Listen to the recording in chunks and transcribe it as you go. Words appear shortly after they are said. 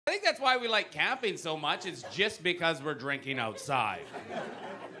think that's why we like camping so much. It's just because we're drinking outside.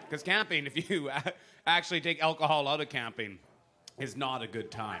 Because camping, if you actually take alcohol out of camping, is not a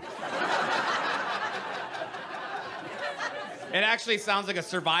good time. It actually sounds like a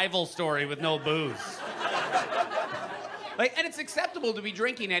survival story with no booze. Like, and it's acceptable to be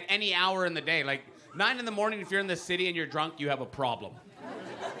drinking at any hour in the day. Like, 9 in the morning, if you're in the city and you're drunk, you have a problem.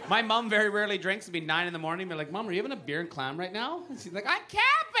 My mom very rarely drinks. It'd be 9 in the morning. Be like, Mom, are you having a beer and clam right now? And she's like, I'm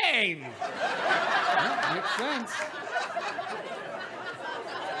camping! That makes sense.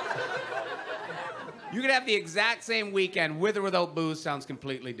 You could have the exact same weekend, with or without booze, sounds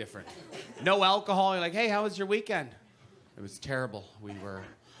completely different. No alcohol, you're like, hey, how was your weekend? It was terrible. We were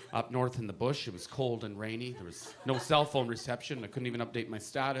up north in the bush. It was cold and rainy. There was no cell phone reception. I couldn't even update my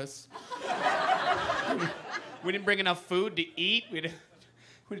status. We didn't bring enough food to eat. We had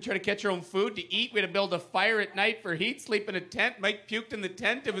to try to catch our own food to eat. We had to build a fire at night for heat, sleep in a tent. Mike puked in the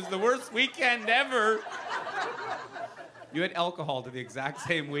tent. It was the worst weekend ever. You had alcohol to the exact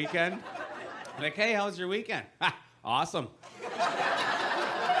same weekend. Like, hey, how was your weekend? Awesome.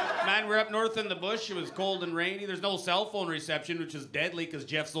 Man, we're up north in the bush. It was cold and rainy. There's no cell phone reception, which is deadly because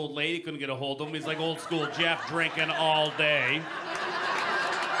Jeff's old lady couldn't get a hold of him. He's like old school Jeff, drinking all day.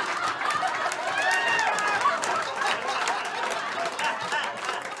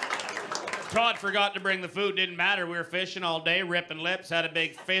 Todd forgot to bring the food. Didn't matter. We were fishing all day, ripping lips, had a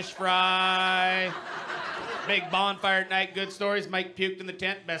big fish fry. Big bonfire at night, good stories. Mike puked in the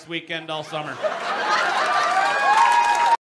tent, best weekend all summer.